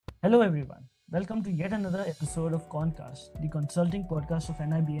Hello everyone. Welcome to yet another episode of Concast, the consulting podcast of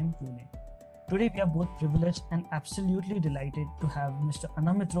NIBM Pune. Today we are both privileged and absolutely delighted to have Mr.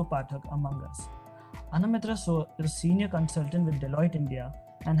 Anamitro Pathak among us. Anamitra is a senior consultant with Deloitte India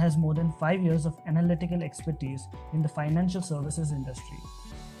and has more than 5 years of analytical expertise in the financial services industry.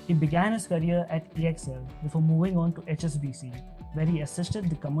 He began his career at EXL before moving on to HSBC, where he assisted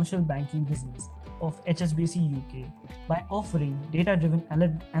the commercial banking business of HSBC UK by offering data driven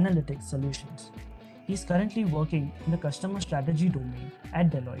analytics solutions. He is currently working in the customer strategy domain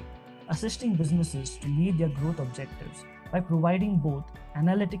at Deloitte, assisting businesses to meet their growth objectives by providing both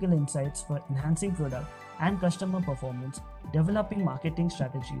analytical insights for enhancing product and customer performance, developing marketing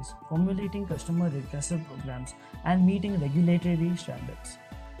strategies, formulating customer regressive programs, and meeting regulatory standards.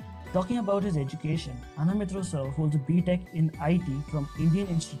 Talking about his education, Anamitro sir holds a BTech in IT from Indian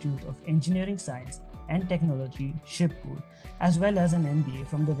Institute of Engineering Science and Technology, Shibpur, as well as an MBA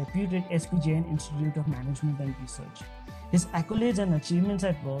from the reputed SPJN Institute of Management and Research. His accolades and achievements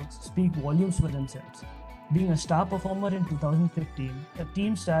at work speak volumes for themselves. Being a star performer in 2015, a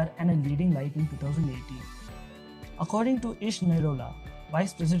team star, and a leading light in 2018. According to Ish Nerola,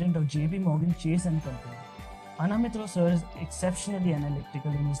 Vice President of JP Morgan Chase and Company, Anamitra sir is exceptionally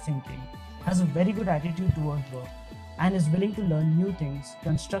analytical in his thinking, has a very good attitude towards work, and is willing to learn new things,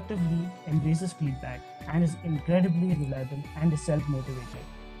 constructively embraces feedback, and is incredibly reliable and is self motivated.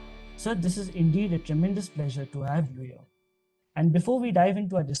 Sir, this is indeed a tremendous pleasure to have you here. And before we dive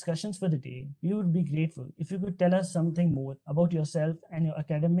into our discussions for the day, we would be grateful if you could tell us something more about yourself and your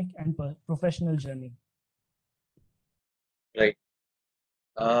academic and professional journey. Right.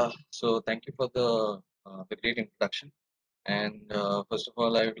 So thank you for the great introduction. And first of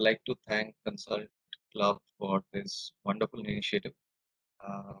all, I would like to thank Consult Club for this wonderful initiative.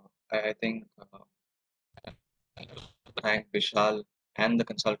 Uh, I think thank Vishal and the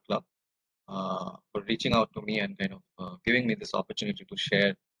Consult Club for reaching out to me and kind of giving me this opportunity to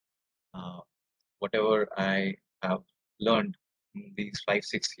share uh, whatever I have learned in these 5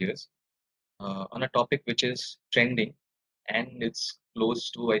 6 years on a topic which is trending and it's close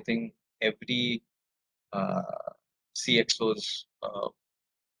to I think every uh, CXO's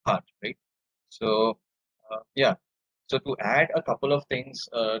heart, right? So, yeah. So to add a couple of things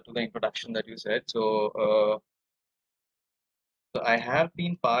to the introduction that you said, so I have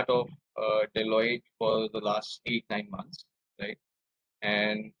been part of Deloitte for the last 8 9 months, right?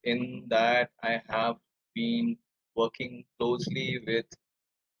 And in that, I have been working closely with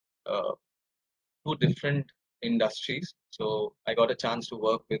uh, two different industries. So I got a chance to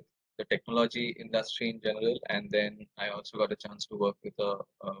work with the technology industry in general, and then I also got a chance to work with a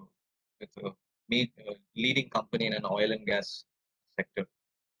leading company in an oil and gas sector.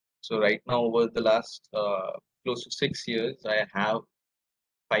 So right now, over the last close to 6 years, I have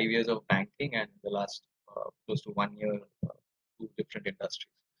 5 years of banking, and the last close to 1 year, two different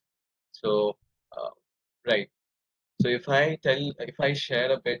industries. So uh, right. So if I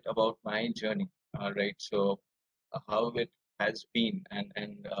share a bit about my journey, right? So how it has been,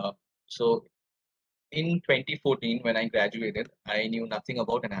 and so in 2014 when I graduated, I knew nothing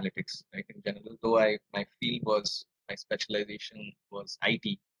about analytics, right? In general, though my field was my specialization was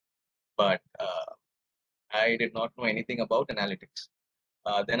IT, but I did not know anything about analytics.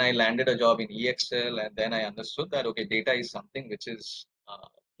 Then I landed a job in EXL, and then I understood that okay, data is something which is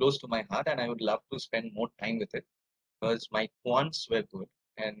close to my heart, and I would love to spend more time with it because my quants were good,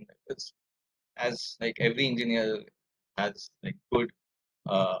 and it's as like every engineer has like good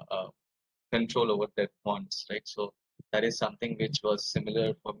uh, uh, control over their quants, right? So that is something which was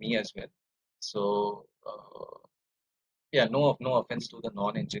similar for me as well. So yeah, no offense to the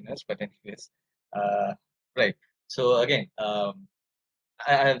non-engineers, but anyways, uh, right. So again, I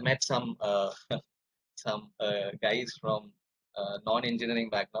have met some guys from non-engineering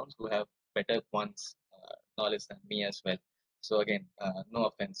backgrounds who have better quants knowledge than me as well. So again, no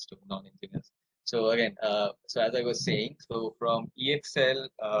offense to non-engineers. So again, so as I was saying, so from EXL,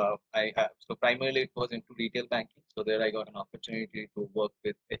 so primarily it was into retail banking. So there I got an opportunity to work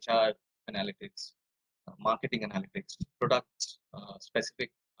with HR analytics, marketing analytics, products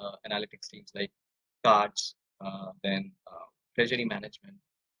specific analytics teams like cards, then treasury management,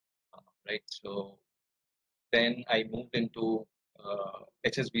 right? So then I moved into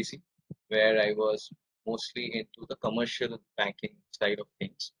HSBC, where I was mostly into the commercial banking side of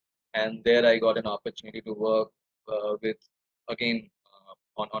things. And there I got an opportunity to work with, again,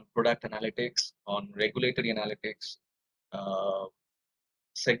 on product analytics, on regulatory analytics, uh,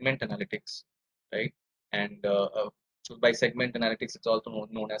 segment analytics, right? And so by segment analytics, it's also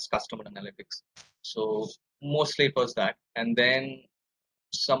known as customer analytics. So mostly it was that. And then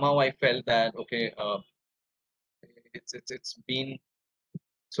somehow I felt that okay, it's been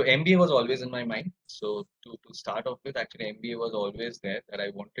so MBA was always in my mind. So to start off with, actually MBA was always there that I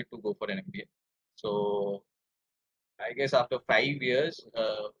wanted to go for an MBA. So I guess after 5 years,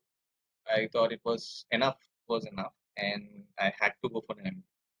 I thought it was enough, and I had to go for an MBA.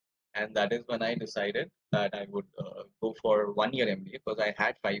 And that is when I decided that I would go for 1 year MBA because I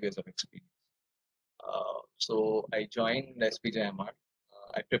had 5 years of experience. So I joined SPJMR.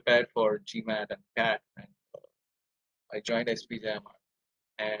 I prepared for GMAT and CAT, and I joined SPJMR.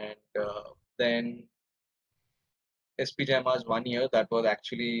 And then SPJMR's 1 year, that was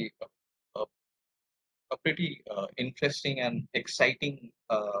actually a, a pretty interesting and exciting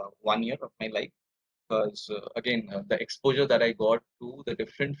 1 year of my life because again the exposure that I got to the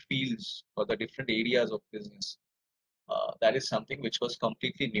different fields or the different areas of business, that is something which was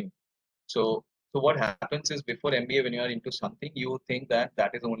completely new. So so what happens is before MBA, when you are into something, you think that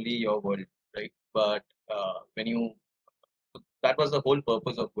that is only your world, right? But when you that was the whole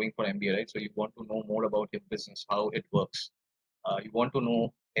purpose of going for MBA, right? So you want to know more about your business, how it works. You want to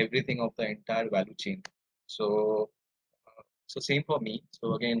know everything of the entire value chain. So so same for me.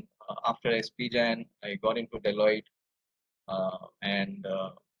 So again, after SPJAN, I got into Deloitte, and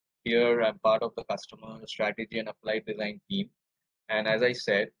here I'm part of the customer strategy and applied design team. And as I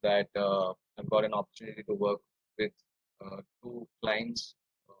said, that I've got an opportunity to work with two clients,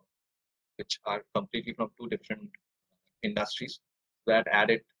 which are completely from two different industries. That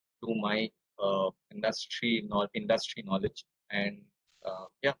added to my industry knowledge, and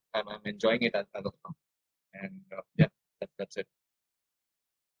yeah, I'm enjoying it as of now. And yeah, that's it.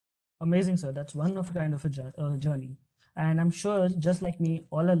 Amazing, sir. That's one of kind of a journey. And I'm sure, just like me,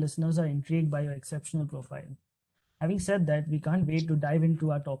 all our listeners are intrigued by your exceptional profile. Having said that, we can't wait to dive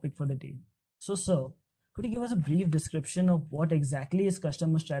into our topic for the day. So, sir, could you give us a brief description of what exactly is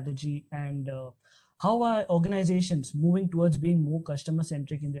customer strategy and how are organizations moving towards being more customer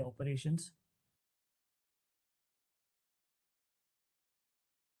centric in their operations?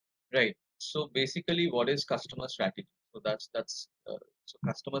 Right. So basically, what is customer strategy? So so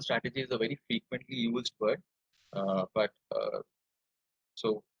customer strategy is a very frequently used word, but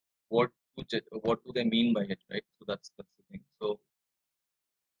so what do they mean by it, right? So that's the thing.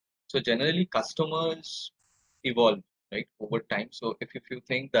 So generally, customers evolve, right, over time. So if you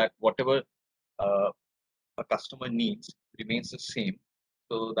think that whatever uh, a customer needs remains the same,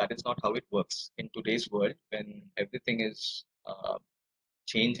 so that is not how it works in today's world when everything is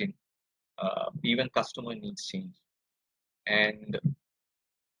changing. Even customer needs change, and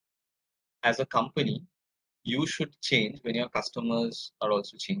as a company, you should change when your customers are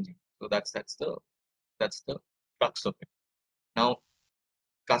also changing. So that's the crux of it. Now,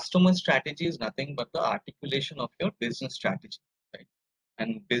 customer strategy is nothing but the articulation of your business strategy, right?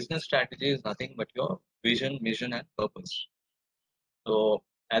 And business strategy is nothing but your vision, mission, and purpose. So,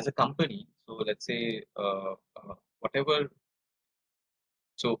 as a company, so let's say whatever.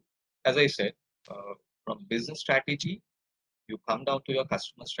 So, as I said, from business strategy, you come down to your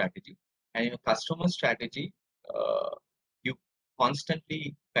customer strategy, and your customer strategy, you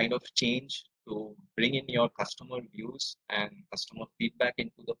constantly kind of change to bring in your customer views and customer feedback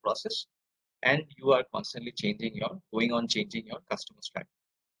into the process, and you are constantly going on changing your customer strategy.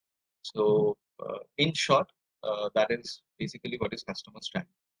 So in short, that is basically what is customer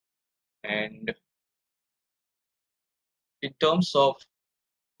strategy. And in terms of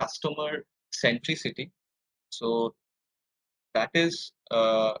customer centricity, so that is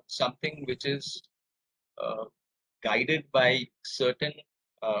something which is uh, guided by certain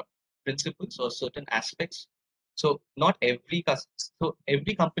uh, principles or certain aspects. So not so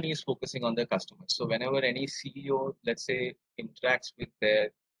every company is focusing on their customers. So whenever any CEO, let's say, interacts with their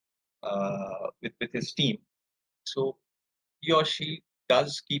with his team, so he or she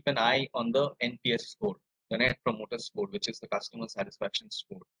does keep an eye on the NPS score, the Net Promoter Score, which is the customer satisfaction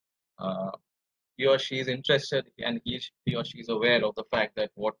score. Uh, he or she is interested, and he or she is aware of the fact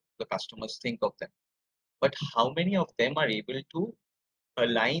that what the customers think of them. But how many of them are able to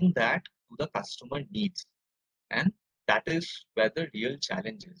align that to the customer needs? And that is where the real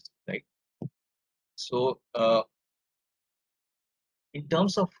challenge is, right? So, in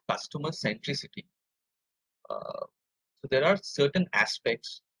terms of customer centricity, so there are certain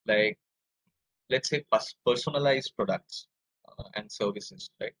aspects like, let's say, personalized products and services,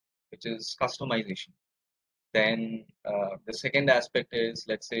 right? Which is customization. Then the second aspect is,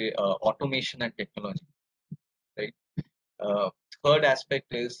 let's say, automation and technology, right? Uh, Third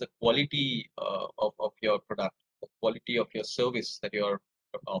aspect is the quality of your product, the quality of your service that you're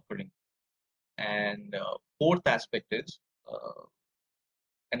offering. And fourth aspect is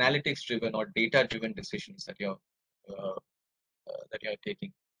analytics driven or data driven decisions uh, that you're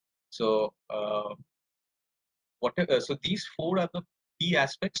taking. So so these four are the key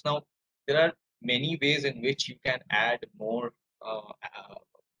aspects. Now there are many ways in which you can add more,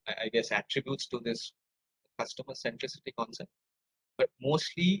 I guess, attributes to this customer centricity concept. But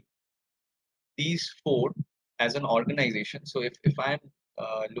mostly these four as an organization. So if I'm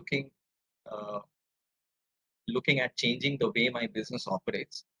uh, looking uh, looking at changing the way my business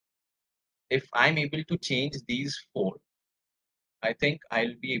operates, if I'm able to change these four, I think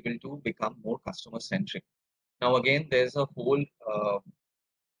I'll be able to become more customer centric. Now again, there's a whole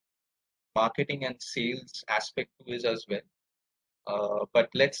marketing and sales aspect to it as well. But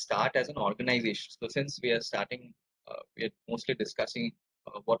let's start as an organization. So since we are mostly discussing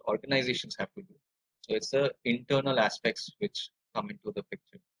what organizations have to do. So it's the internal aspects which come into the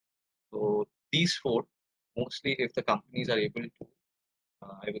picture. So these four, mostly if the companies are able to,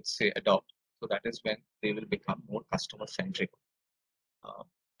 I would say, adopt. So that is when they will become more customer centric. Uh,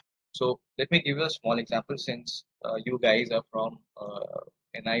 so let me give you a small example since you guys are from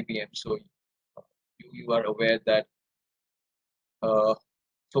NIBM. So you are aware that uh,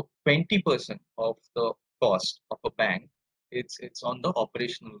 so 20% of the cost of a bank, it's on the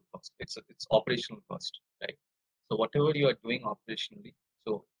operational cost. It's operational cost, right? So whatever you are doing operationally,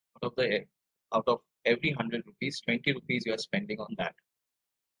 so out of the out of every 100 rupees, 20 rupees you are spending on that.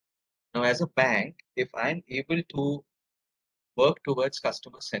 Now, as a bank, if I'm able to work towards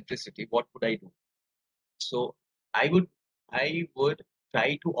customer centricity, what would I do? So I would I would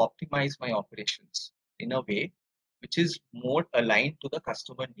try to optimize my operations in a way which is more aligned to the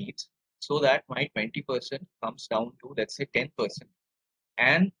customer needs so that my 20% comes down to, let's say, 10%.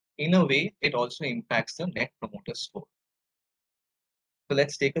 And in a way, it also impacts the net promoter score. So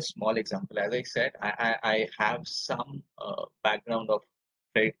let's take a small example. As I said, I have some background of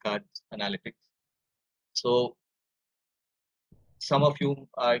credit cards analytics. So some of you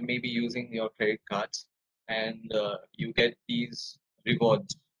are maybe using your credit cards and you get these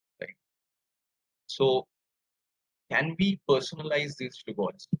rewards, right? So can we personalize these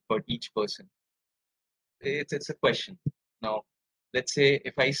rewards for each person? It's a question. Now, let's say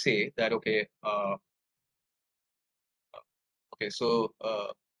if I say that, so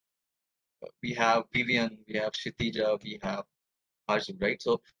we have Vivian, we have Shitija, we have Arjun, right?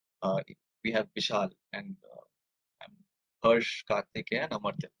 So uh, we have Vishal and Harsh, Karthikeya, and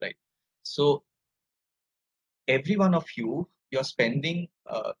Amartya, right? So every one of you, you're spending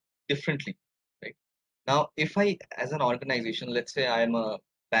differently, right? Now, if I, as an organization, let's say I'm a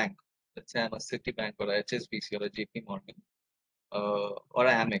bank, let's say I'm a Citibank or a HSBC or a JP Morgan or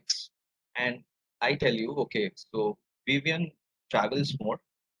a Amex, and I tell you, okay, so Vivian travels more,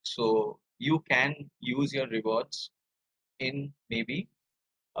 so you can use your rewards in maybe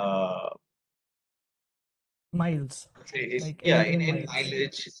uh, Miles, like yeah, in in miles.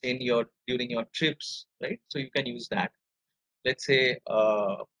 mileage in your during your trips, right? So you can use that. Let's say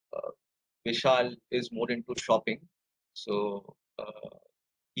Vishal is more into shopping, so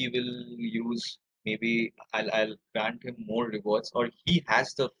he will use maybe I'll grant him more rewards, or he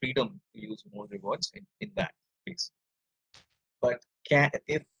has the freedom to use more rewards in that case. But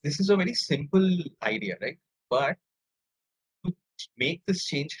if this is a very simple idea, right? But to make this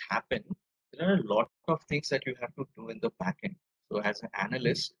change happen, there are a lot of things that you have to do in the back end. So as an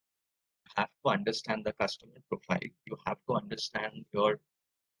analyst, you have to understand the customer profile. You have to understand your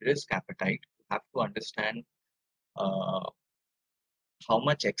risk appetite. You have to understand uh, how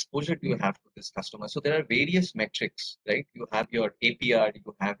much exposure do you have to this customer. So there are various metrics, right? You have your APR,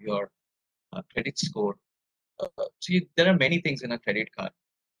 you have your credit score. There are many things in a credit card.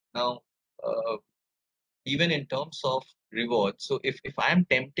 Now, uh, even in terms of rewards, so if I am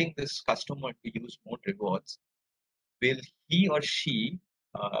tempting this customer to use more rewards, will he or she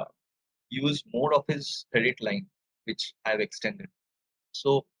uh, use more of his credit line, which I've extended?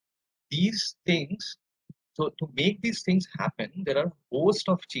 So these things, so to make these things happen, there are a host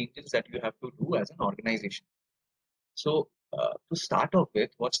of changes that you have to do as an organization. So to start off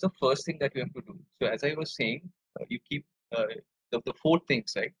with, what's the first thing that you have to do? So as I was saying, you keep the four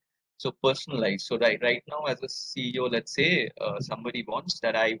things, right? So personalize. So right now, as a CEO, let's say somebody wants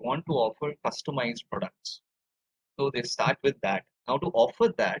that I want to offer customized products. So they start with that. Now to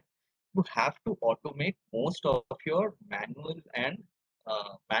offer that, you have to automate most of your manual and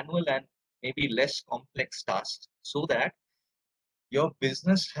maybe less complex tasks, so that your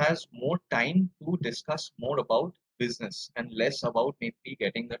business has more time to discuss more about business and less about maybe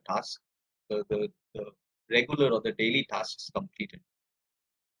getting the task, the regular or the daily tasks completed,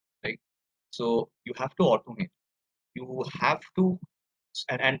 right? So you have to automate. You have to.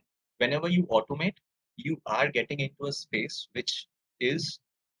 And whenever you automate, you are getting into a space is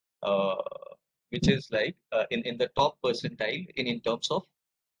uh, which is like in the top percentile in terms of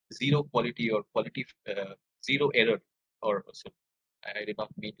zero quality or quality zero error or so I did not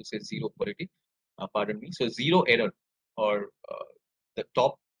mean to say zero quality, pardon me. So zero error or the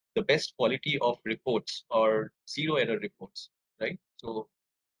top, the best quality of reports or zero error reports, right? So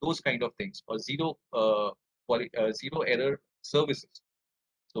those kind of things or zero error services.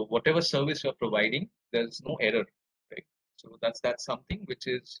 So whatever service you're providing, there's no error, right? So that's something which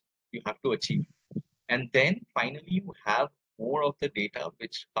is you have to achieve. And then finally you have more of the data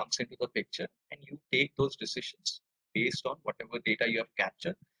which comes into the picture and you take those decisions based on whatever data you have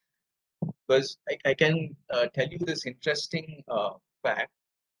captured. Because I can tell you this interesting fact.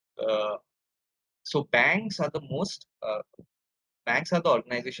 Uh, so banks are the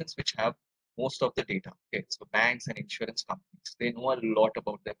organizations which have most of the data. Okay, so banks and insurance companies, they know a lot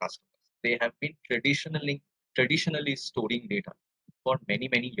about their customers. They have been traditionally storing data for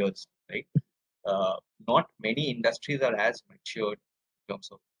many years, right? Not many industries are as matured in terms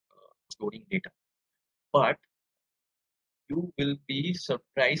of storing data, but you will be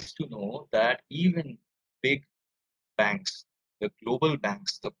surprised to know that even big banks, the global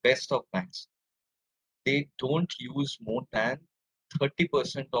banks, the best of banks, they don't use more than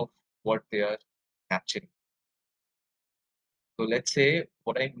 30% of what they are capturing. So let's say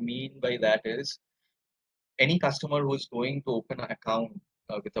what I mean by that is any customer who's going to open an account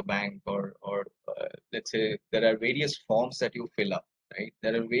with a bank or let's say there are various forms that you fill up, right?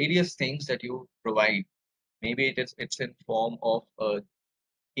 There are various things that you provide. Maybe it's in form of a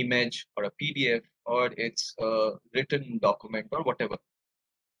image or a PDF or it's a written document or whatever.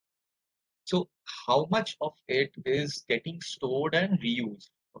 So how much of it is getting stored and reused?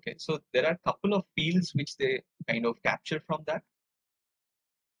 Okay, so there are a couple of fields which they kind of capture from that,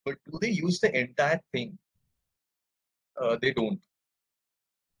 but do they use the entire thing? They don't,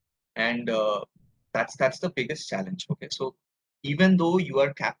 and that's the biggest challenge. Okay, so even though you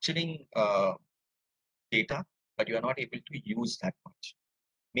are capturing data, but you are not able to use that much.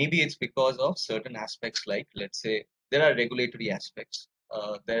 Maybe it's because of certain aspects, like let's say there are regulatory aspects.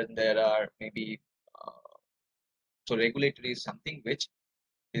 Then there are maybe regulatory is something which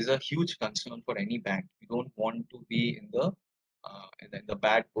is a huge concern for any bank. You don't want to be in the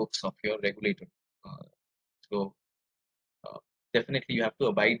bad books of your regulator. Uh, so uh, definitely you have to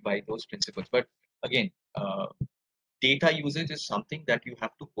abide by those principles. But again, data usage is something that you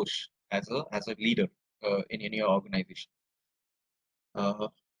have to push as a leader in your organization. Uh,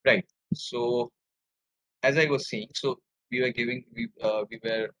 right. So as I was saying, so we were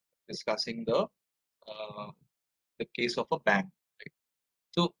discussing uh, the case of a bank. Right?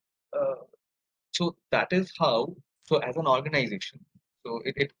 So uh, so that is how, so as an organization, so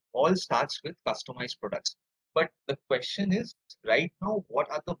it all starts with customized products. But the question is, right now,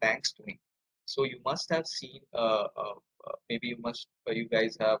 what are the banks doing? So you must have seen, maybe you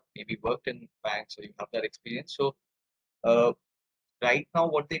guys have maybe worked in banks, so you have that experience. So uh, right now,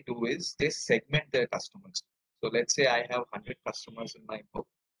 what they do is they segment their customers. So let's say I have 100 customers in my book,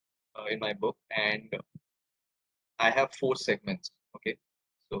 and I have four segments. Okay,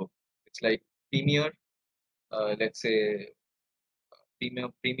 so it's like premier, let's say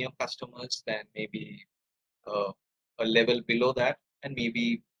premium customers, then maybe uh, a level below that, and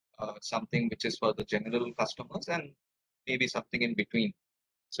maybe something which is for the general customers, and maybe something in between.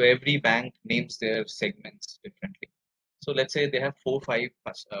 So every bank names their segments differently. So let's say they have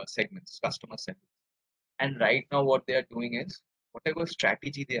segments, customer segments. And right now, what they are doing is whatever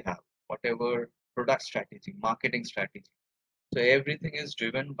strategy they have, whatever product strategy, marketing strategy. So everything is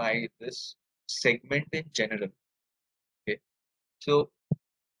driven by this segment in general. Okay. So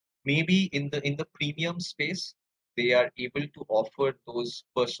maybe in the premium space they are able to offer those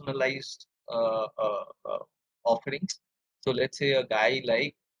personalized offerings. So let's say a guy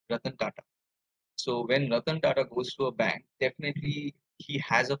like Ratan Tata. So when Ratan Tata goes to a bank, definitely he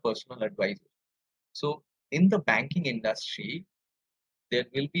has a personal advisor. So in the banking industry, there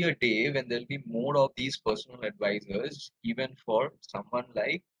will be a day when there'll be more of these personal advisors, even for someone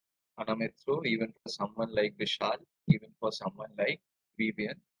like Anamitro, even for someone like Vishal, even for someone like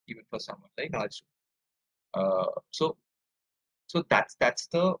Vivian, even for someone like Arjun. So uh,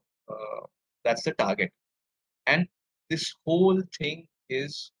 that's the target, and this whole thing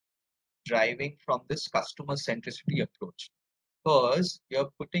is driving from this customer centricity approach, because you're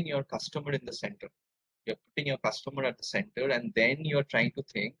putting your customer in the center. You're putting your customer at the center, and then you're trying to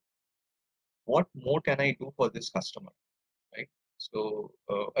think, what more can I do for this customer, right? So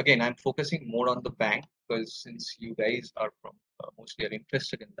again, I'm focusing more on the bank because since you guys are from mostly are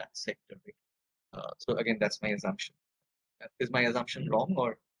interested in that sector, right? So again, that's my assumption. Is my assumption wrong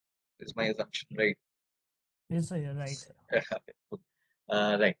or is my assumption right? Yes, sir, you're right, sir. Okay, cool.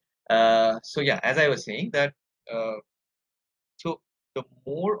 Right. So yeah, as I was saying that, uh, so the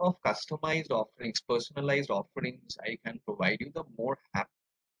more of customized offerings, personalized offerings I can provide you, the more happy,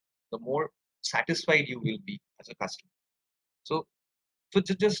 the more satisfied you will be as a customer. So, so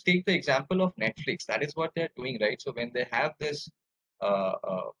to just take the example of Netflix, that is what they're doing, right? So when they have this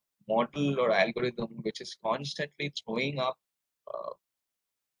model or algorithm which is constantly throwing up uh,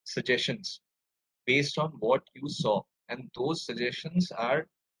 suggestions based on what you saw, and those suggestions are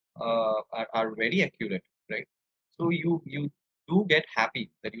very accurate, right? So you do get happy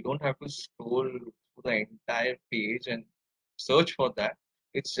that you don't have to scroll through the entire page and search for that.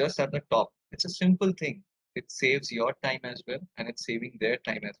 It's just at the top. It's a simple thing. It saves your time as well, and it's saving their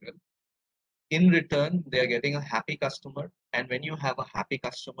time as well. In return, they are getting a happy customer, and when you have a happy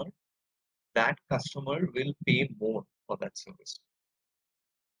customer, that customer will pay more for that service.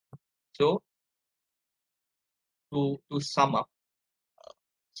 So to sum up,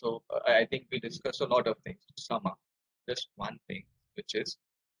 so I think we discussed a lot of things. To sum up, just one thing, which is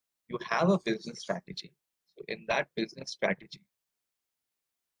you have a business strategy. So in that business strategy,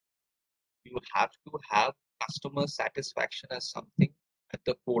 you have to have customer satisfaction as something at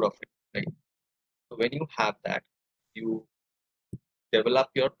the core of it, right? So when you have that, you develop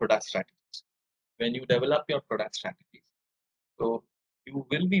your product strategies. When you develop your product strategies, so you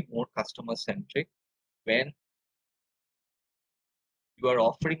will be more customer centric when you are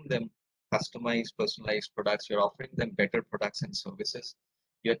offering them customized, personalized products, you're offering them better products and services,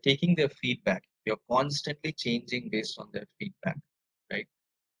 you're taking their feedback, you're constantly changing based on their feedback, right?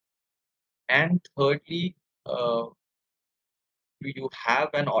 And thirdly, uh, you have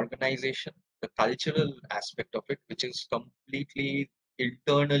an organization, the cultural aspect of it, which is completely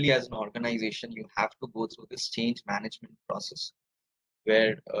internally as an organization, you have to go through this change management process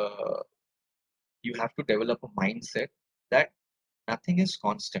where you have to develop a mindset that nothing is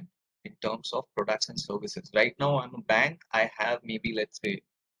constant in terms of products and services. Right now, I'm a bank. I have maybe, let's say,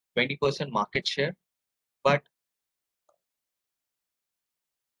 20% market share. But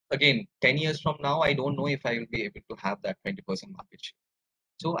again, 10 years from now, I don't know if I will be able to have that 20% market share.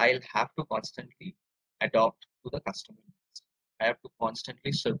 So I'll have to constantly adopt to the customer needs. I have to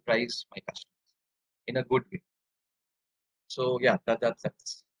constantly surprise my customers in a good way. So yeah, that's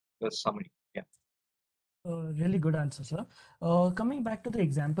the summary. Yeah. Really good answer, sir. Coming back to the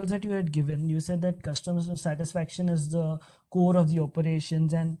examples that you had given, you said that customer satisfaction is the core of the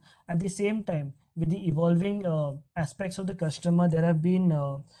operations, and at the same time, with the evolving aspects of the customer, there have been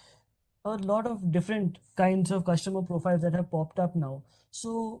a lot of different kinds of customer profiles that have popped up now.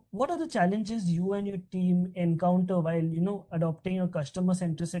 So, what are the challenges you and your team encounter while adopting a customer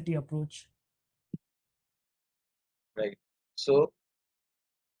centricity approach? Right. So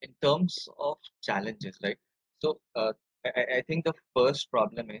in terms of challenges, right? So I think the first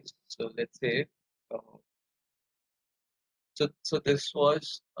problem is, so let's say, uh, so this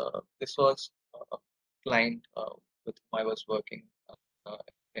was a client with whom I was working uh,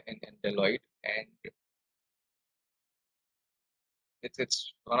 in Deloitte, and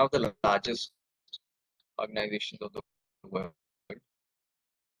it's one of the largest organizations of the world.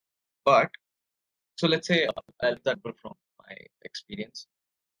 But so let's say I'll example from my experience.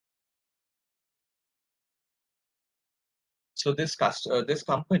 So this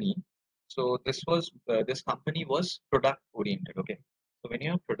company, so this company was product oriented. Okay, so when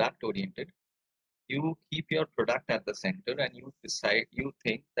you're product oriented, you keep your product at the center, and you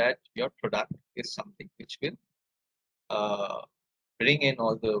think that your product is something which will uh, bring in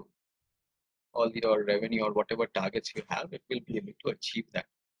all your revenue or whatever targets you have. It will be able to achieve that.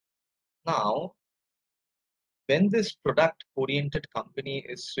 Now, when this product oriented company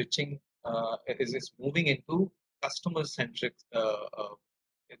is switching, is moving into customer centric,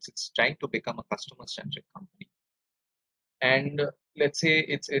 it's trying to become a customer centric company. And let's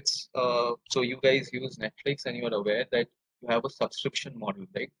say so you guys use Netflix, and you are aware that you have a subscription model,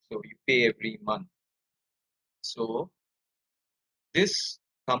 right? So you pay every month. So this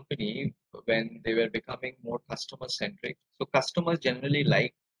company, when they were becoming more customer centric, so customers generally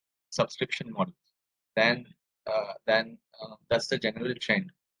like subscription models than that's the general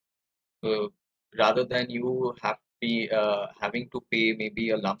trend. So rather than you have be having to pay maybe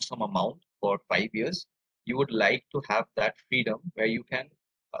a lump sum amount for 5 years, you would like to have that freedom where you can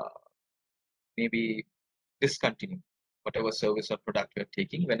uh, maybe discontinue whatever service or product you're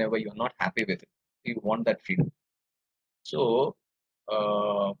taking whenever you're not happy with it. You want that freedom. So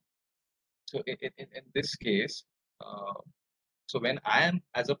uh, so in this case, uh, so when I am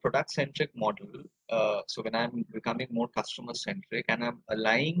as a product centric model, so when I'm becoming more customer centric and I'm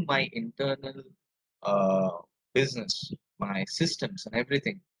aligning my internal uh, business, my systems and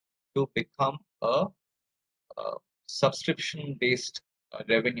everything to become a, subscription based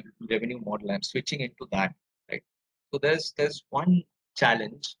revenue model. I'm switching into that, right? So there's one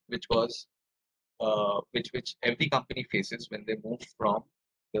challenge which every company faces when they move from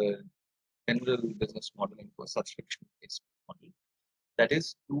the general business model into a subscription based model. That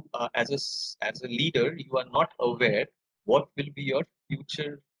is, you as a leader, you are not aware what will be your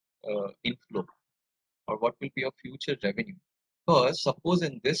future inflow or what will be your future revenue. Because suppose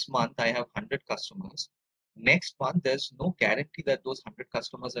in this month I have 100 customers, next month there's no guarantee that those 100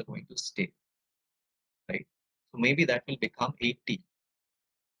 customers are going to stay, right? So maybe that will become 80,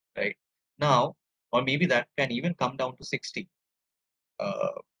 right? Now, or maybe that can even come down to 60. Uh,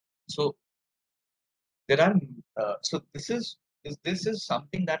 so there are so this is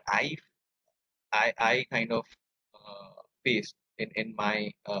something that I kind of faced in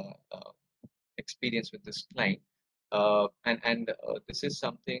my experience with this client, and this is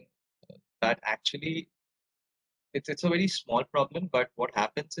something that actually it's a very small problem, but what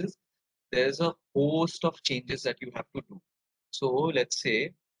happens is there's a host of changes that you have to do. So let's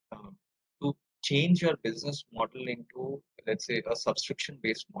say um, to change your business model into, let's say, a subscription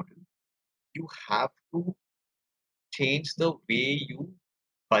based model, you have to change the way you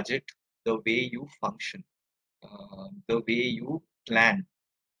budget, the way you function, the way you plan,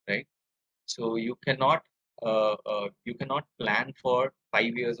 right? So you cannot plan for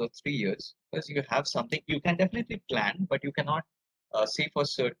 5 years or 3 years because you have something you can definitely plan, but you cannot say for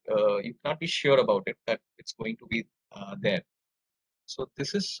certain you cannot be sure about it that it's going to be there. So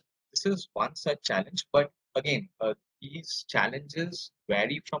this is one such challenge. But again, these challenges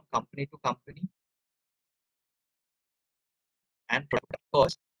vary from company to company and product. Of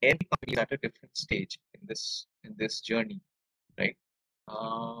course, every company is at a different stage in this journey, right?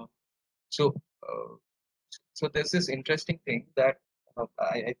 Uh, so uh, so there's this interesting thing that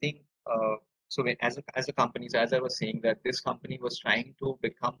I think so as a company, so as I was saying that this company was trying to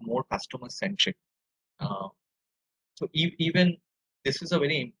become more customer centric. Uh, so even this is a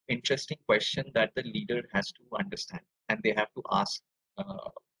very interesting question that the leader has to understand and they have to ask uh,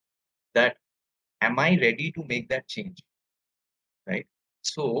 that am I ready to make that change, right?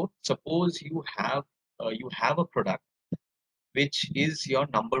 So suppose you have a product which is your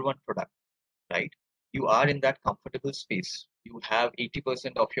number one product, right? You are in that comfortable space. You have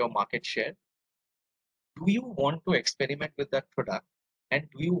 80% of your market share. Do you want to experiment with that product? And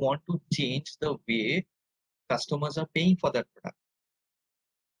do you want to change the way customers are paying for that product,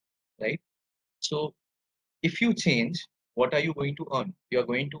 right? So if you change, what are you going to earn? You're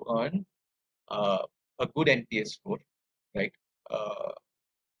going to earn a good NPS score, right? Uh,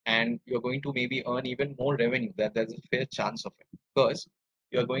 and you're going to maybe earn even more revenue. That there's a fair chance of it because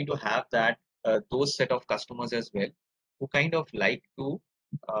you're going to have that those set of customers as well who kind of like to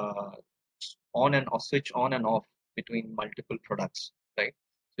uh, on and off, switch on and off between multiple products, right?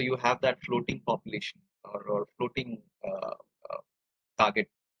 So you have that floating population or floating uh, target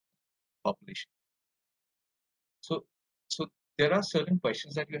population. So, so there are certain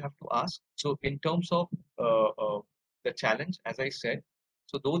questions that you have to ask. So, in terms of the challenge, as I said,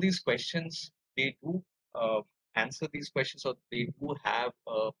 so though these questions they do answer these questions, or they do have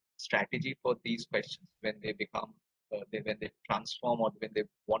a strategy for these questions when they become when they transform or when they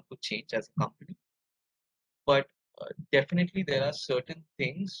want to change as a company. But definitely there are certain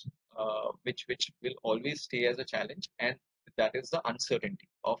things which will always stay as a challenge, and that is the uncertainty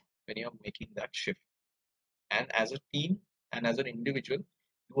of when you're making that shift. And as a team and as an individual,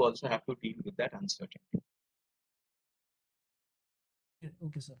 you also have to deal with that uncertainty. Yeah,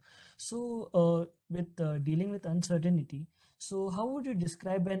 okay, sir. So, with dealing with uncertainty, so how would you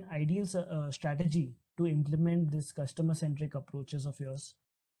describe an ideal strategy to implement this customer-centric approaches of yours?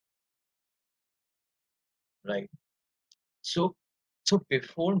 Right. So, so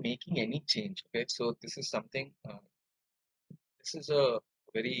before making any change, okay, so this is something, this is a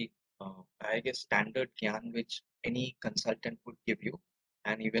very, I guess, standard gyan which any consultant would give you.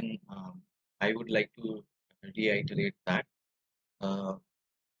 And even I would like to reiterate that uh,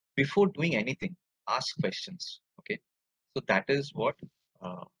 before doing anything, ask questions. Okay. So that is what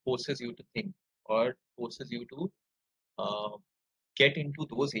forces you to think or forces you to uh, get into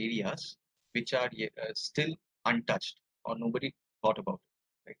those areas which are still untouched or nobody thought about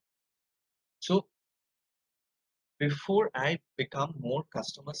it, right? So before I become more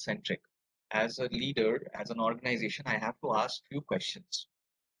customer centric as a leader, as an organization, I have to ask few questions,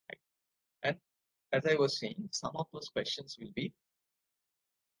 right? as I was saying, some of those questions will be,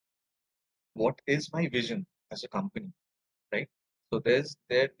 what is my vision as a company, right? So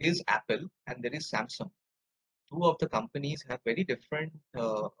there is Apple and there is Samsung. Two of the companies have very different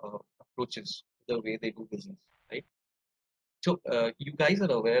approaches to the way they do business, right? So you guys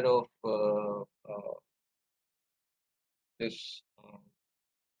are aware of this.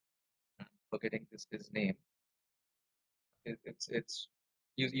 I'm forgetting this name. It's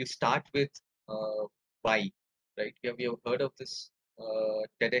you start with why, right? You have heard of this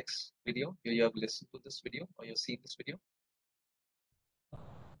TEDx video? You have listened to this video or you've seen this video?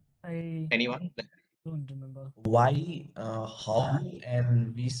 I Anyone? don't remember. Why, how,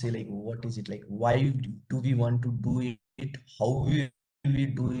 and we say like what is it like? Why do we want to do it? How will we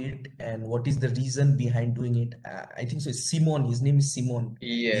do it? And what is the reason behind doing it? I think so. Simon, his name is Simon.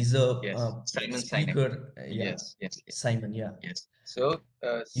 He's Yes, a yes. Simon Sinek. speaker. Yeah, Yes, yes, yes, Simon. Yeah. yes. So,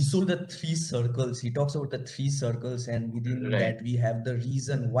 He sold the three circles. He talks about the three circles, and within right, that we have the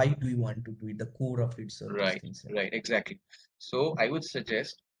reason why do we want to do it. The core of it, all those right, things. Yeah. right, exactly. So I would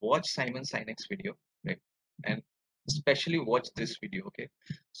suggest watch Simon Sinek's video, right? And especially watch this video, okay?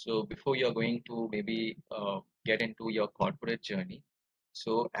 So before you're going to maybe get into your corporate journey,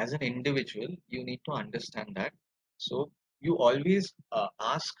 so as an individual, you need to understand that. So you always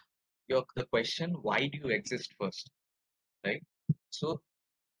ask the question, why do you exist first, right? So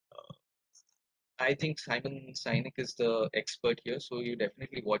I think Simon Sinek is the expert here, so you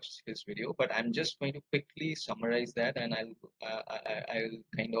definitely watch his video. But I'm just going to quickly summarize that, and I'll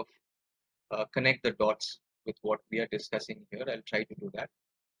kind of connect the dots with what we are discussing here. I'll try to do that.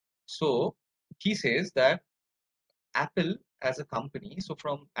 So he says that Apple as a company. So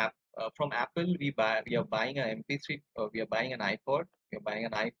from Apple, we are buying an MP3, we are buying an iPod, we are buying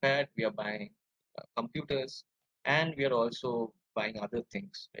an iPad, we are buying computers, and we are also buying other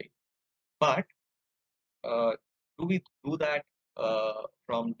things, right? But uh, do we do that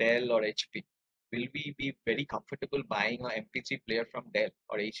from Dell or HP? Will we be very comfortable buying an MP3 player from Dell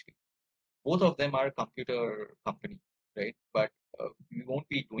or HP? Both of them are computer company, right? But we won't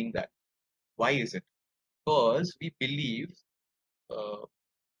be doing that. Why is it? Because uh,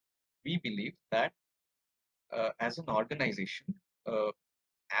 we believe that as an organization, uh,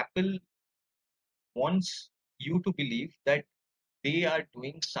 Apple wants you to believe that they are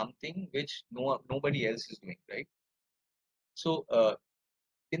doing something which nobody else is doing, right? So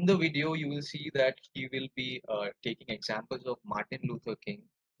in the video, you will see that he will be taking examples of Martin Luther King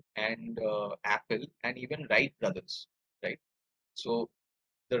and Apple and even Wright brothers, right? So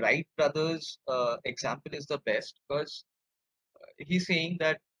the Wright brothers example is the best because he's saying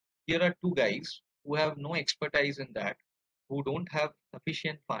that here are two guys who have no expertise in that, who don't have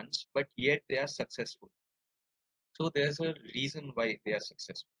sufficient funds, but yet they are successful. So there's a reason why they are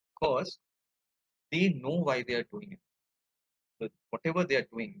successful because they know why they are doing it. Whatever they are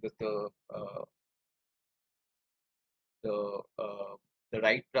doing, the uh, the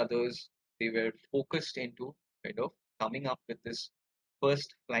Wright brothers, they were focused into kind of coming up with this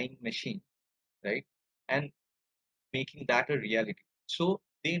first flying machine, right, and making that a reality. So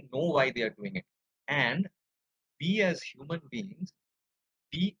they know why they are doing it, and we as human beings,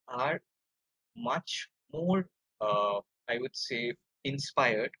 we are much more, I would say,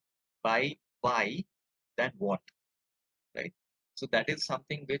 inspired by why than what, right? So that is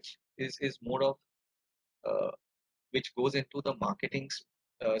something which is more of uh, which goes into the marketing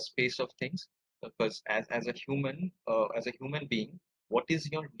space of things because as a human being, what is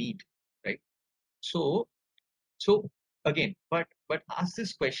your need, right? So so again, but ask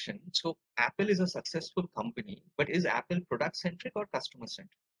this question. So Apple is a successful company, but is Apple product centric or customer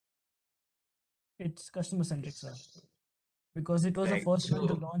centric? It's customer centric, sir, because it was the Right. first one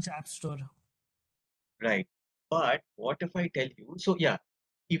to So launch App Store. right. But what if I tell you, so yeah,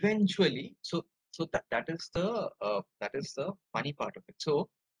 eventually, so that is the funny part of it. So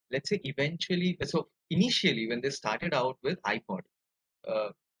let's say eventually, so initially when they started out with iPod, uh,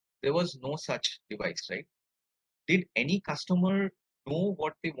 there was no such device, right? Did any customer know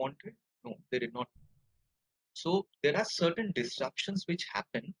what they wanted? No, they did not. So there are certain disruptions which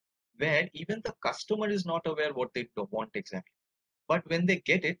happen where even the customer is not aware what they want exactly. But when they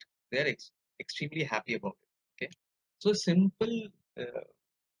get it, they're extremely happy about it. Okay. So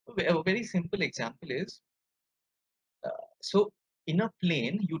a very simple example is so in a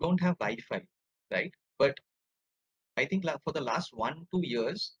plane you don't have Wi-Fi, right? But I think for the last 1 2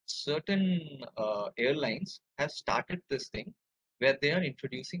 years, certain airlines have started this thing where they are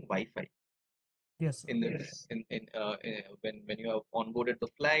introducing Wi-Fi Yes, sir. in the when you have onboarded the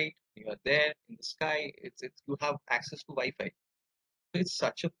flight, you are there in the sky. It's you have access to Wi-Fi. So it's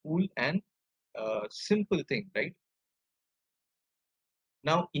such a cool and simple thing, right?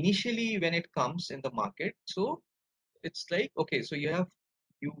 Now, initially, when it comes in the market, so it's like, okay, so you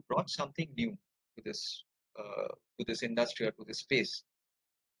brought something new to this industry or to this space,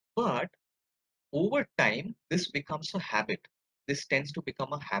 but over time, this becomes a habit. This tends to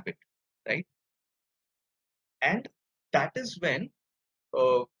become a habit, right? And that is when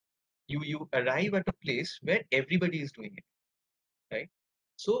uh, you arrive at a place where everybody is doing it, right?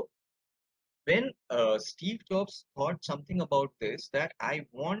 So when Steve Jobs thought something about this, that I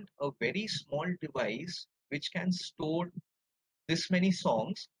want a very small device which can store this many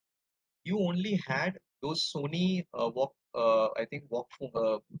songs. You only had those Sony I think what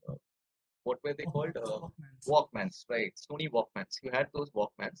were they called? Walkmans. Walkmans, right? Sony Walkmans. You had those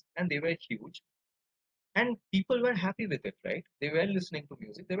Walkmans, and they were huge, and people were happy with it, right? They were listening to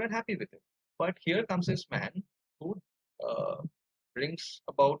music, they were happy with it. But here comes this man who uh, brings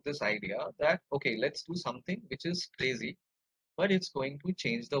about this idea that, okay, let's do something which is crazy, but it's going to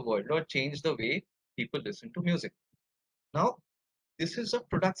change the world or change the way people listen to music. Now, this is a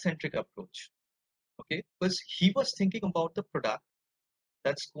product centric approach, okay? Because he was thinking about the product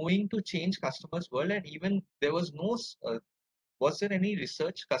that's going to change customers' world, and even there was no, was there any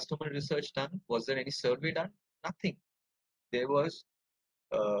research, customer research done? Was there any survey done? Nothing. There was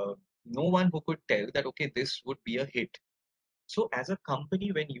no one who could tell that, okay, this would be a hit. So as a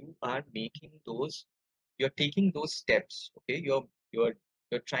company, when you are making those, you're taking those steps, okay, you're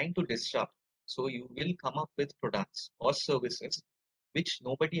trying to disrupt. So you will come up with products or services which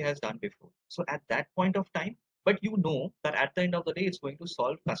nobody has done before. So at that point of time, but you know that at the end of the day, it's going to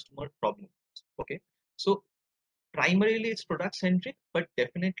solve customer problems. Okay. So primarily it's product centric, but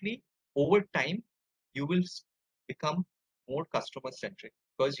definitely over time you will become more customer centric,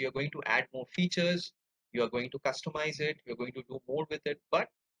 because you're going to add more features, you are going to customize it, you're going to do more with it. But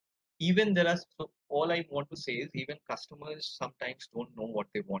even there are, so all I want to say is, even customers sometimes don't know what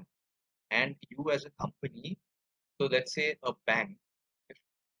they want. And you as a company, so let's say a bank, if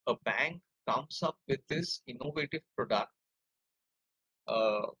a bank comes up with this innovative product,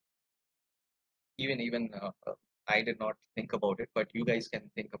 uh, even I did not think about it, but you guys can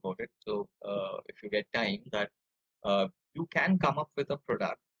think about it. So if you get time, that you can come up with a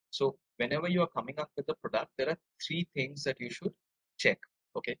product. So whenever you are coming up with a product, there are three things that you should check.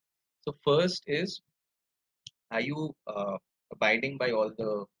 Okay. So first is, are you abiding by all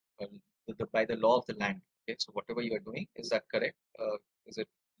by the law of the land? Okay. So whatever you are doing, is that correct? Is it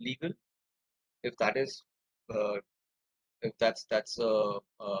legal? If that is, uh, if that's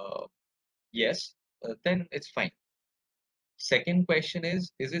yes, then it's fine. Second question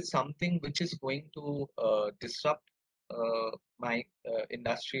is it something which is going to disrupt my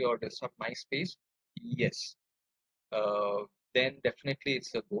industry or disrupt my space? Yes. Uh, then definitely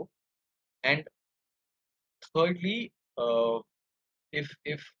it's a go. And thirdly,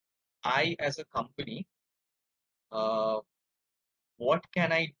 if I as a company, uh, what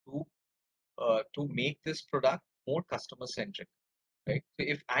can I do to make this product more customer centric, right? So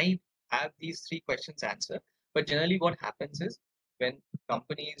if I have these three questions answered, but generally what happens is, when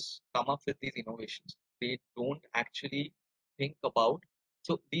companies come up with these innovations, they don't actually think about,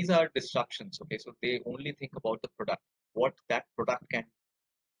 so these are disruptions, okay? So they only think about the product, what that product can,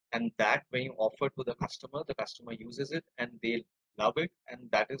 and that when you offer to the customer uses it and they love it, and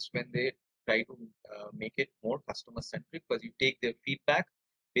that is when they try to make it more customer centric, because you take their feedback.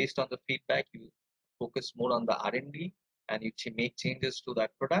 Based on the feedback, you focus more on the R&D, and you make changes to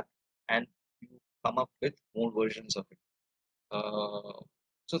that product, and you come up with more versions of it.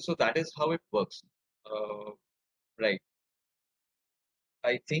 So that is how it works. uh, right.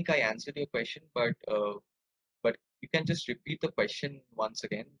 I think I answered your question, but you can just repeat the question once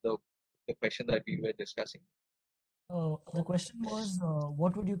again, the question that we were discussing. The question was,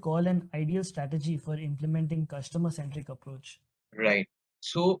 what would you call an ideal strategy for implementing customer-centric approach? Right.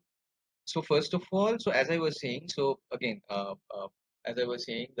 So, so first of all, so as I was saying, so again, as I was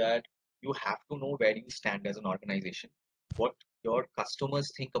saying, that you have to know where you stand as an organization, what your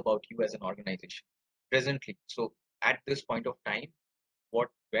customers think about you as an organization presently. So at this point of time,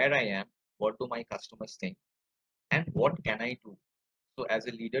 where I am, what do my customers think, and what can I do? So as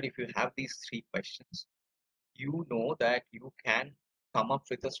a leader, if you have these three questions, you know that you can come up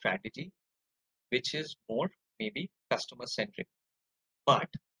with a strategy which is more maybe customer centric. But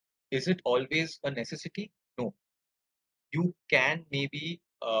is it always a necessity? No. You can maybe,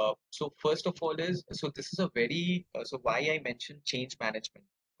 so first of all is, so this is a very, so why I mentioned change management,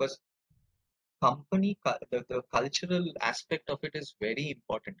 because the cultural aspect of it is very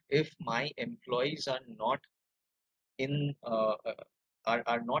important. If my employees are not in,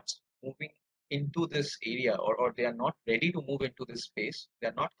 are not moving into this area, or they are not ready to move into this space, they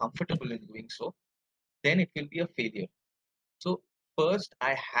are not comfortable in doing so, then it will be a failure. So first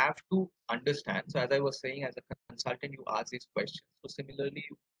I have to understand. So as I was saying, as a consultant, you ask these questions. So similarly,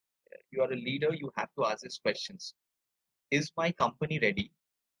 you are a leader, you have to ask these questions. Is my company ready?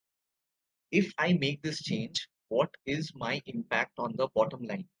 If I make this change, what is my impact on the bottom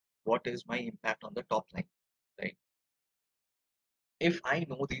line? What is my impact on the top line? Right? If I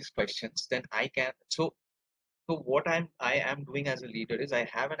know these questions, then I can. So what I am doing as a leader is I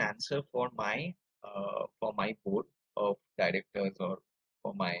have an answer for my board of directors, or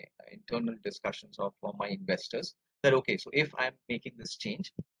for my internal discussions, or for my investors, that okay, so if I'm making this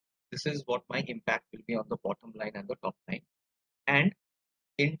change, this is what my impact will be on the bottom line and the top line. And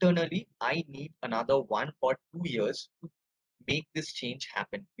internally, I need another 1 or 2 years to make this change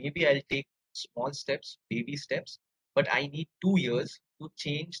happen. Maybe I'll take small steps, baby steps, but I need 2 years to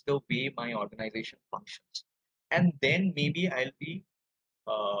change the way my organization functions. And then maybe I'll be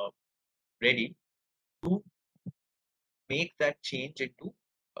uh, ready to make that change into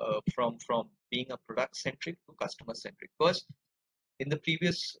from being a product centric to customer centric. Because in the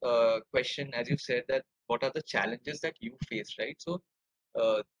previous question, as you said, that what are the challenges that you face, right? So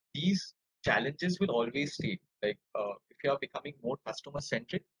uh, these challenges will always stay. Like if you are becoming more customer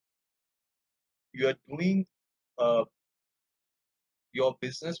centric, you are doing uh, your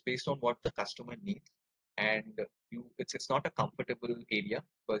business based on what the customer needs, and it's not a comfortable area,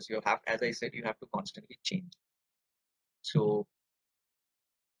 because you have, as I said, you have to constantly change. So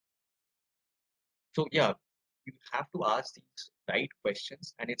yeah, you have to ask these right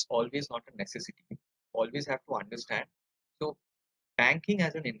questions, and it's always not a necessity. You always have to understand. So banking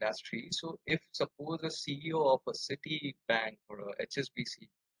as an industry, so if suppose a CEO of a Citibank or a HSBC,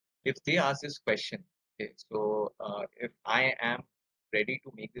 if they ask this question, okay, so if I am ready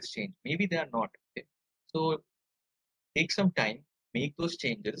to make this change, maybe they are not. Okay, so take some time, make those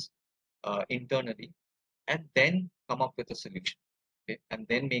changes internally, and then come up with a solution. Okay, and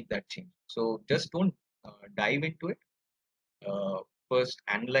then make that change. So just don't dive into it. Uh, First,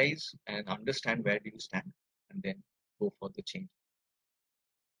 analyze and understand where do you stand, and then go for the change.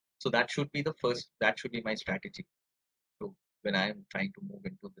 So that should be the first. That should be my strategy. So when I am trying to move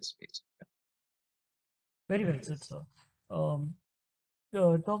into this space. Yeah. Very well said, sir. Um,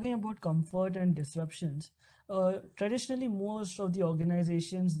 Talking about comfort and disruptions, traditionally most of the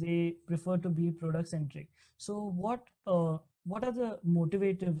organizations they prefer to be product centric. So what are the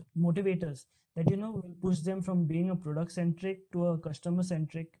motivators that will push them from being a product centric to a customer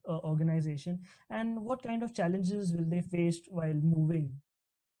centric organization, and what kind of challenges will they face while moving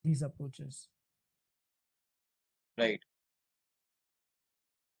these approaches? Right.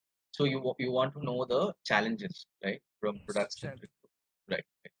 So you want to know the challenges, right, from Yes, product sure. centric. Right.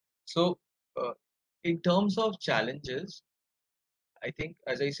 Right. So uh, in terms of challenges, I think,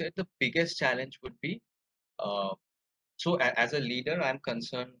 as I said, the biggest challenge would be uh, as a leader, I'm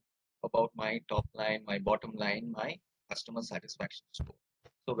concerned about my top line, my bottom line, my customer satisfaction score.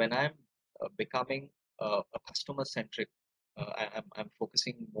 So when I'm becoming a customer centric, I'm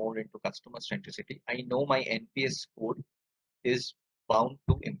focusing more into customer centricity. I know my NPS score is bound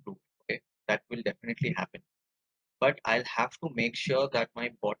to improve. Okay, that will definitely happen. But I'll have to make sure that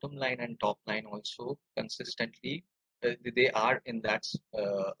my bottom line and top line also consistently they are in that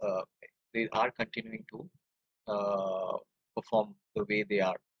they are continuing to perform the way they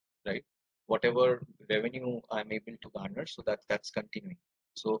are, right? Whatever revenue I'm able to garner, so that's continuing.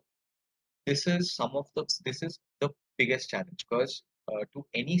 So this is the biggest challenge, because to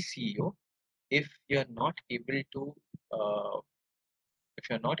any CEO, if you're not able to uh, if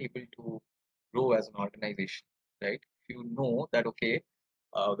you're not able to grow as an organization, right? If you know that okay,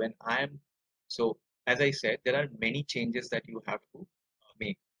 when I'm so as I said, there are many changes that you have to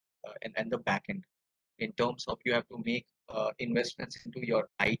make, and the back end, in terms of you have to make investments into your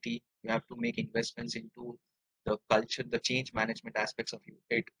IT, you have to make investments into the culture, the change management aspects of you.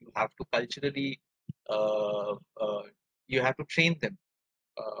 You have to culturally, uh, uh, you have to train them.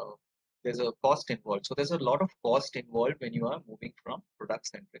 Uh, there's a cost involved. So there's a lot of cost involved when you are moving from product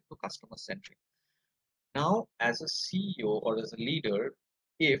centric to customer centric. Now, as a CEO or as a leader,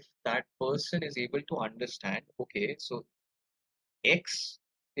 if that person is able to understand, okay, so X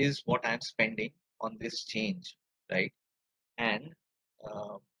is what I'm spending on this change, right? And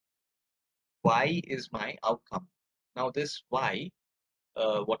uh, Y is my outcome. Now, this Y,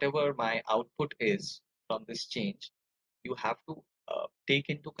 whatever my output is from this change, you have to take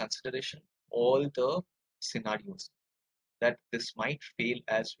into consideration all the scenarios that this might fail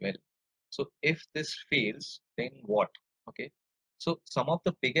as well. So, if this fails, then what? Okay. So some of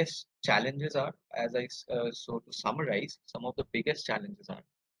the biggest challenges are, so to summarize, some of the biggest challenges are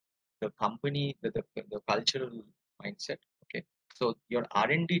the company, the cultural mindset. Okay, so your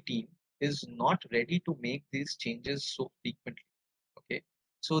R&D team is not ready to make these changes so frequently. Okay,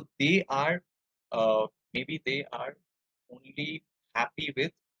 so they are maybe they are only happy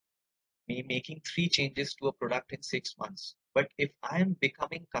with me making three changes to a product in 6 months. But if I am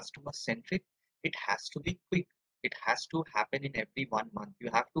becoming customer centric, it has to be quick. It has to happen in every 1 month. You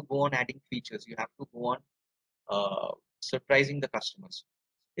have to go on adding features. You have to go on surprising the customers.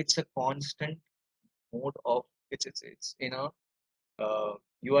 It's a constant mode of it's in a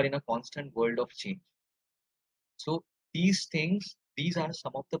you are in a constant world of change. So these are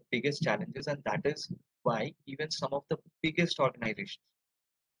some of the biggest challenges, and that is why even some of the biggest organizations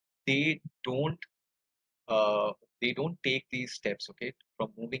they don't uh, they don't take these steps, okay, from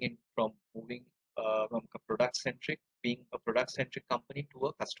moving from a product centric being a product centric company to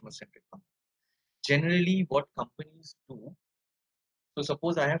a customer centric company. Generally what companies do, so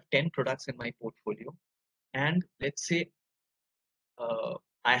suppose I have 10 products in my portfolio, and let's say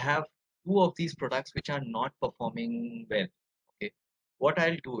I have two of these products which are not performing well. Okay, what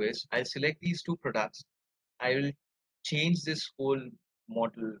I'll do is I'll select these two products. I will change this whole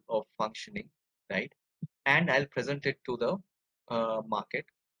model of functioning, right? And I'll present it to the market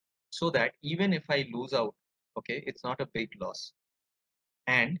so that even if I lose out, okay, it's not a big loss.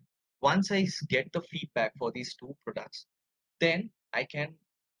 And once get the feedback for these two products, then I can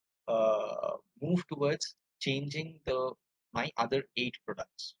move towards changing the my other eight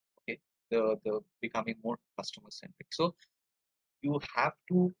products. Okay, the becoming more customer centric. So you have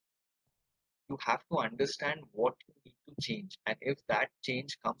to you have to understand what you need to change, and if that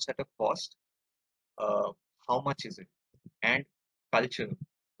change comes at a cost, uh, how much is it, and culture.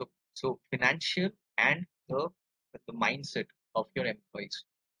 So financial and the mindset of your employees.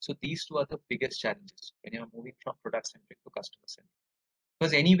 So these two are the biggest challenges when you're moving from product centric to customer centric.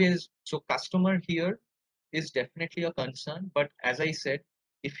 Because anyways, so customer here is definitely a concern, but as I said,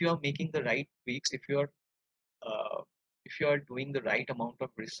 if you are making the right tweaks, uh, if you are doing the right amount of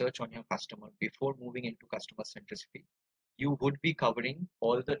research on your customer before moving into customer centricity, you would be covering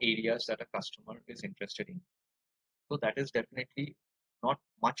all the areas that a customer is interested in. So that is definitely not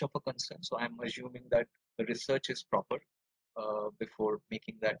much of a concern. So I'm assuming that the research is proper before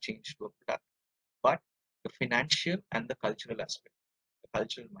making that change to a product. But the financial and the cultural aspect, the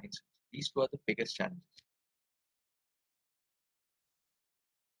cultural mindset, these two are the biggest challenges.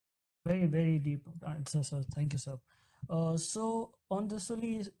 Very, very deep answer, sir. Thank you, sir. So, on this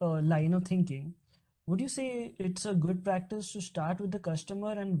only line of thinking, would you say it's a good practice to start with the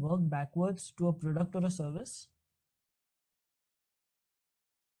customer and work backwards to a product or a service?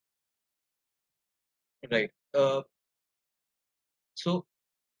 Right. So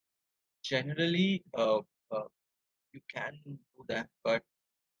generally, you can do that, but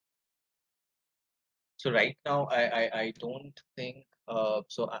so right now, I don't think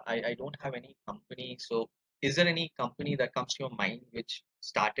so. I don't have any company. So is there any company that comes to your mind which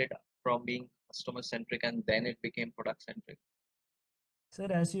started from being customer centric and then it became product centric? Sir,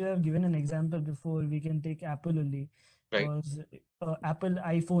 as you have given an example before, we can take Apple only, Right, because Apple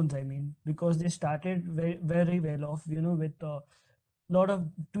iPhones, I mean, because they started very, very well off, with a lot of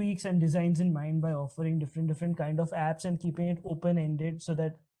tweaks and designs in mind by offering different kind of apps and keeping it open ended so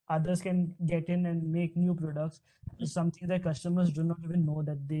that others can get in and make new products, something that customers do not even know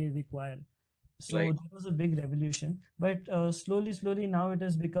that they require. So right, that was a big revolution. But slowly, now it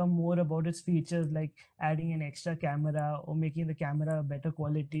has become more about its features, like adding an extra camera or making the camera better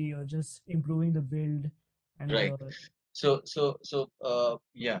quality or just improving the build. And right. So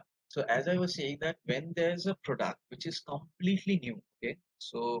yeah. So as I was saying that when there's a product which is completely new, okay.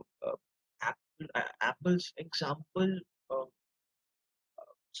 So Apple's example. Uh,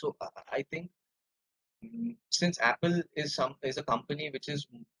 so I think since Apple is a company which is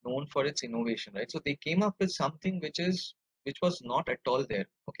known for its innovation, right? So they came up with something which was not at all there.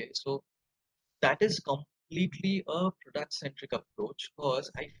 Okay, so that is completely a product centric approach because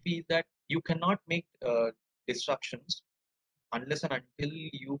I feel that you cannot make disruptions unless and until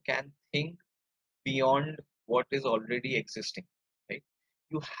you can think beyond what is already existing, right?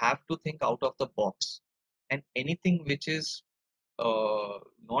 You have to think out of the box, and anything which is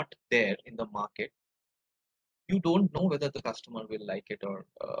not there in the market, you don't know whether the customer will like it or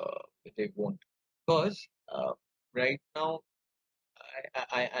they won't. Because right now,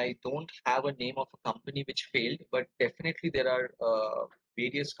 I don't have a name of a company which failed, but definitely there are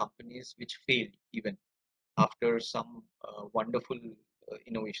various companies which failed even after some wonderful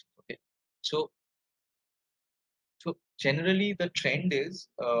innovations. Okay, so So generally, the trend is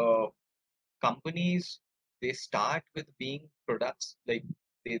companies, they start with being products, like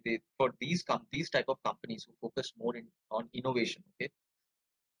they for these type of companies who focus more on innovation. Okay,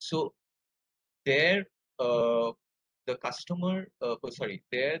 so there uh, the customer sorry,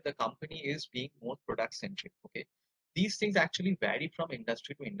 there the company is being more product centric. Okay, these things actually vary from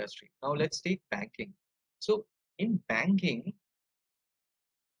industry to industry. Now let's take banking. So in banking,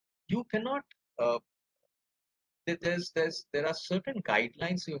 you cannot uh, there are certain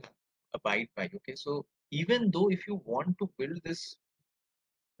guidelines you have to abide by. Okay, so even though if you want to build this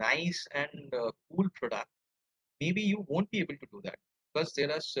nice and cool product, maybe you won't be able to do that because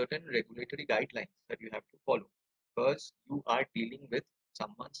there are certain regulatory guidelines that you have to follow, because you are dealing with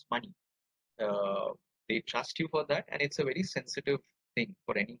someone's money. uh, they trust you for that, and it's a very sensitive thing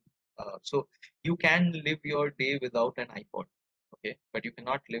for any. So you can live your day without an iPod, okay, but you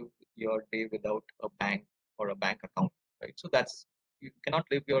cannot live your day without a bank or a bank account, right? So that's, you cannot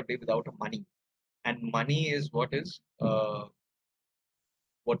live your day without a money, and money is what is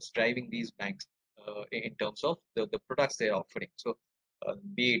what's driving these banks in terms of the products they're offering. So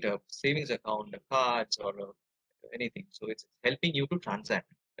be it a savings account, a cards, or anything. So it's helping you to transact,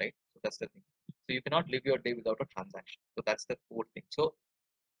 right? So that's the thing. So you cannot live your day without a transaction. So that's the core thing. So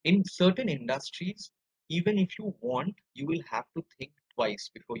in certain industries, even if you want, you will have to think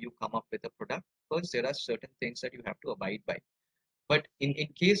twice before you come up with a product, because there are certain things that you have to abide by. But in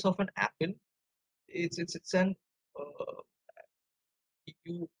case of an Apple, it's an uh,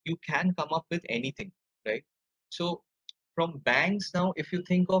 you can come up with anything, right? So from banks now, if you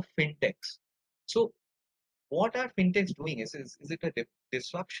think of fintechs, so what are fintechs doing? Is it a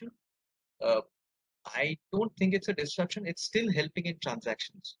disruption? Uh, I don't think it's a disruption. It's still helping in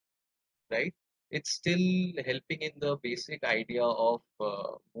transactions, right? It's still helping in the basic idea of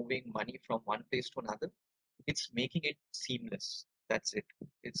moving money from one place to another. It's making it seamless. That's it.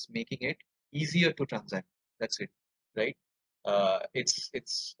 It's making it easier to transact. That's it, right?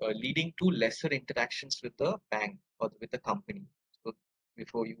 It's leading to lesser interactions with the bank or with the company. So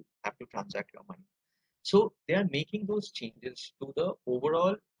before you have to transact your money. So they are making those changes to the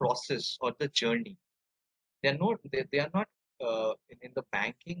overall process or the journey. They are not in the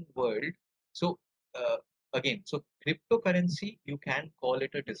banking world. So uh, again, so cryptocurrency, you can call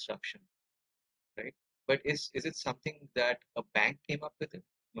it a disruption, right? But is it something that a bank came up with it?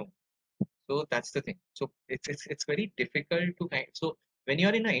 No. So that's the thing. So it's very difficult to kind. So when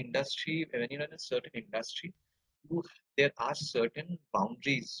you're in an industry, when you're in a certain industry, you there are certain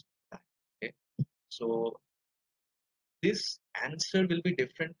boundaries. Okay. So this answer will be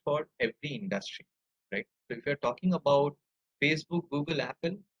different for every industry, right? So if you're talking about Facebook, Google,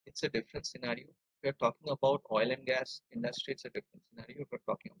 Apple, it's a different scenario. If you're talking about oil and gas industry, it's a different scenario. If you're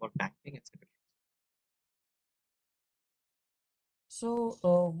talking about banking, it's a different. So,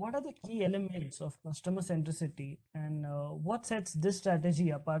 what are the key elements of customer centricity, and what sets this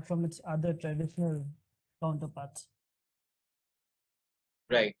strategy apart from its other traditional counterparts?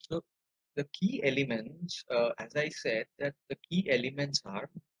 Right. So the key elements, as I said, that the key elements are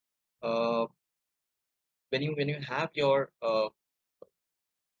uh, when you have your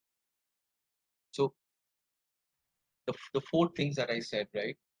so the four things that I said,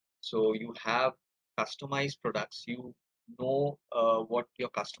 right? So you have customized products. You know what your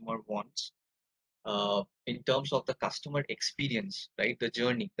customer wants in terms of the customer experience, right? The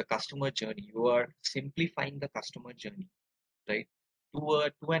journey, the customer journey. You are simplifying the customer journey, right?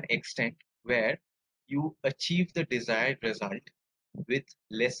 To an extent where you achieve the desired result with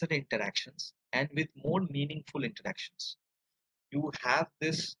lesser interactions and with more meaningful interactions. You have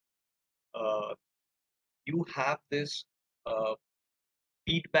this uh, you have this uh,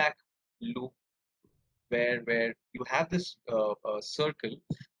 feedback loop where you have this circle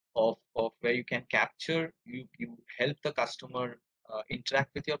of where you can capture, you help the customer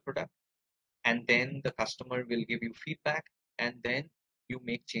interact with your product, and then the customer will give you feedback, and then you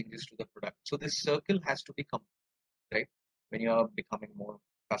make changes to the product. So this circle has to become, right, when you are becoming more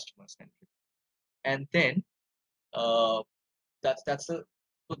customer centric. And then uh, that's the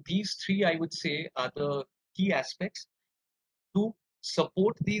so these three, I would say, are the key aspects. To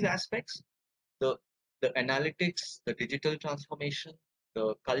support these aspects, the the analytics, the digital transformation,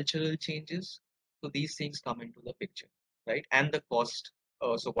 the cultural changes. So these things come into the picture, right? And the cost.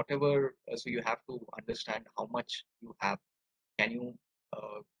 So whatever, so you have to understand how much you have. Can you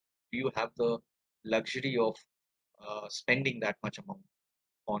do you have the luxury of spending that much amount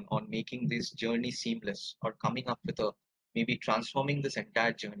on making this journey seamless, or coming up with a maybe transforming this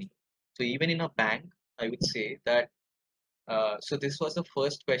entire journey? So even in a bank, I would say that so this was the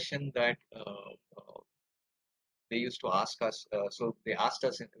first question that they used to ask us. So they asked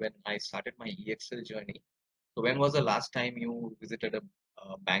us when I started my EXL journey. So when was the last time you visited a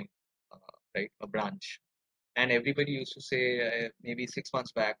bank, right, a branch? And everybody used to say maybe 6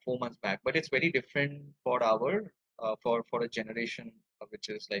 months back, 4 months back. But it's very different for our for a generation which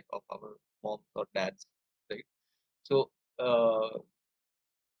is like of our moms or dads, right? So uh,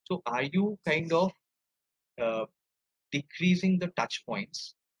 so are you kind of uh, decreasing the touch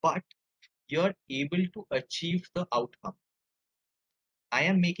points, but you're able to achieve the outcome? I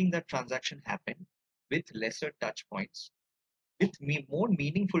am making that transaction happen with lesser touch points, with more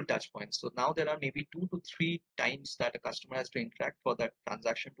meaningful touch points. So now there are maybe 2 to 3 times that a customer has to interact for that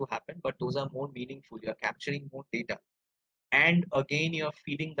transaction to happen, but those are more meaningful. You're capturing more data. And again, you're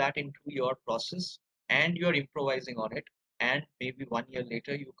feeding that into your process and you're improvising on it. And maybe 1 year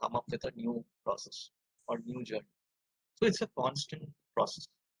later, you come up with a new process or new journey. So it's a constant process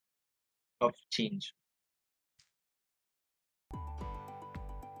of change.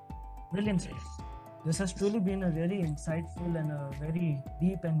 Brilliant, sir. This has truly been a really insightful and a very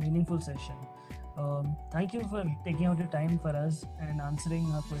deep and meaningful session. Thank you for taking out your time for us and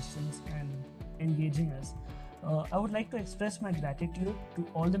answering our questions and engaging us. I would like to express my gratitude to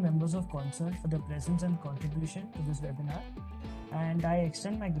all the members of Concert for their presence and contribution to this webinar. And I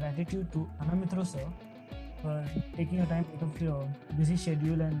extend my gratitude to Anamitro sir for taking your time out of your busy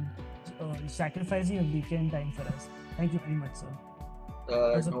schedule and sacrificing your weekend time for us. Thank you very much, sir.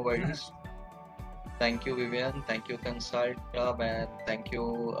 No worries. Thank you, Vivian. Thank you, Consult Club, and thank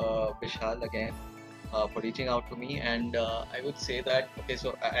you, Vishal, again for reaching out to me. And I would say that, okay,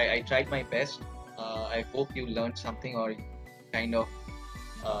 so I tried my best. I hope you learned something or kind of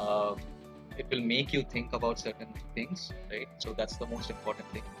it will make you think about certain things, right? So that's the most important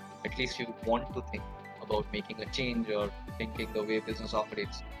thing. At least you want to think about making a change or thinking the way business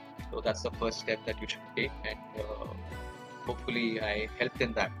operates. So that's the first step that you should take. And hopefully, I helped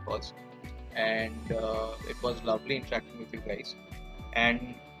in that cause. And it was lovely interacting with you guys.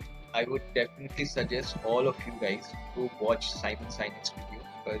 And I would definitely suggest all of you guys to watch Simon Sinek's video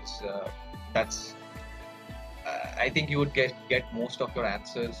because that's I think you would get most of your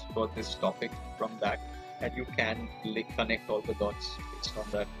answers for this topic from that, and you can connect all the dots based on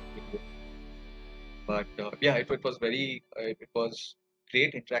that video. But yeah, it was very it was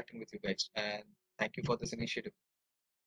great interacting with you guys, and thank you for this initiative.